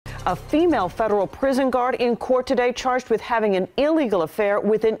A female federal prison guard in court today charged with having an illegal affair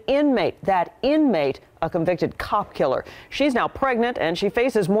with an inmate. That inmate, a convicted cop killer. She's now pregnant and she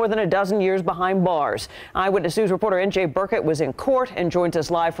faces more than a dozen years behind bars. Eyewitness News reporter NJ Burkett was in court and joins us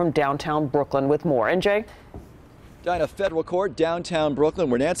live from downtown Brooklyn with more. NJ? In a federal court downtown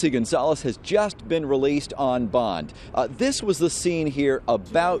Brooklyn where Nancy Gonzalez has just been released on bond. This was the scene here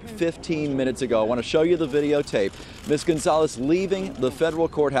about 15 minutes ago. I want to show you the videotape. Ms. Gonzalez leaving the federal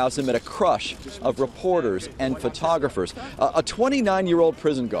courthouse amid a crush of reporters and photographers. A 29-year-old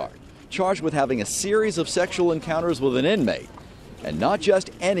prison guard charged with having a series of sexual encounters with an inmate, and not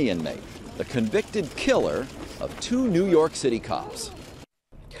just any inmate, the convicted killer of 2 New York City cops.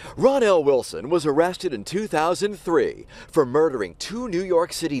 Ronell Wilson was arrested in 2003 for murdering 2 New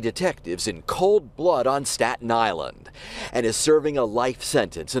York City detectives in cold blood on Staten Island and is serving a life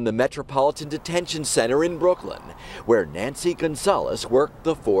sentence in the Metropolitan Detention Center in Brooklyn, where Nancy Gonzalez worked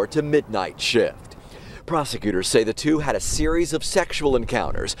the 4 to midnight shift. Prosecutors say the two had a series of sexual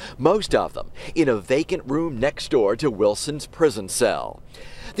encounters, most of them in a vacant room next door to Wilson's prison cell.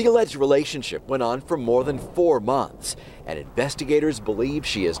 The alleged relationship went on for more than 4 months, and investigators believe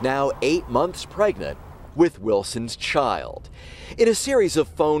she is now 8 months pregnant with Wilson's child. In a series of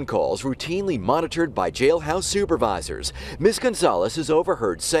phone calls routinely monitored by jailhouse supervisors, Ms. Gonzalez is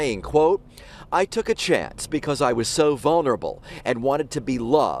overheard saying, quote, "I took a chance because I was so vulnerable and wanted to be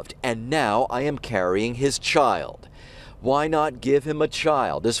loved, and now I am carrying his child. Why not give him a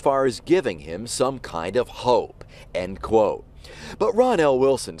child as far as giving him some kind of hope," end quote. But Ronell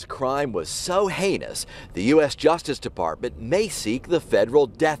Wilson's crime was so heinous, the U.S. Justice Department may seek the federal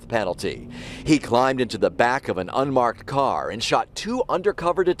death penalty. He climbed into the back of an unmarked car and shot 2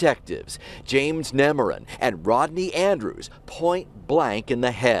 undercover detectives, James Nemerin and Rodney Andrews, point blank in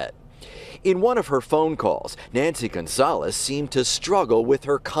the head. In one of her phone calls, Nancy Gonzalez seemed to struggle with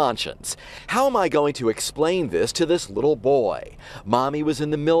her conscience. "How am I going to explain this to this little boy? Mommy was in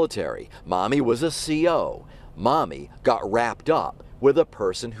the military. Mommy was a CO. Mommy got wrapped up with a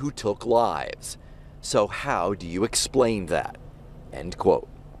person who took lives. So how do you explain that?" End quote.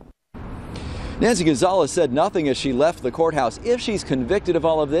 Nancy Gonzalez said nothing as she left the courthouse. If she's convicted of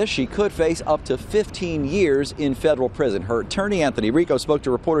all of this, she could face up to 15 years in federal prison. Her attorney, Anthony Rico, spoke to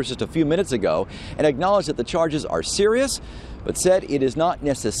reporters just a few minutes ago and acknowledged that the charges are serious, but said it is not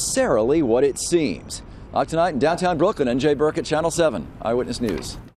necessarily what it seems. Tonight in downtown Brooklyn, NJ Burkett, Channel 7 Eyewitness News.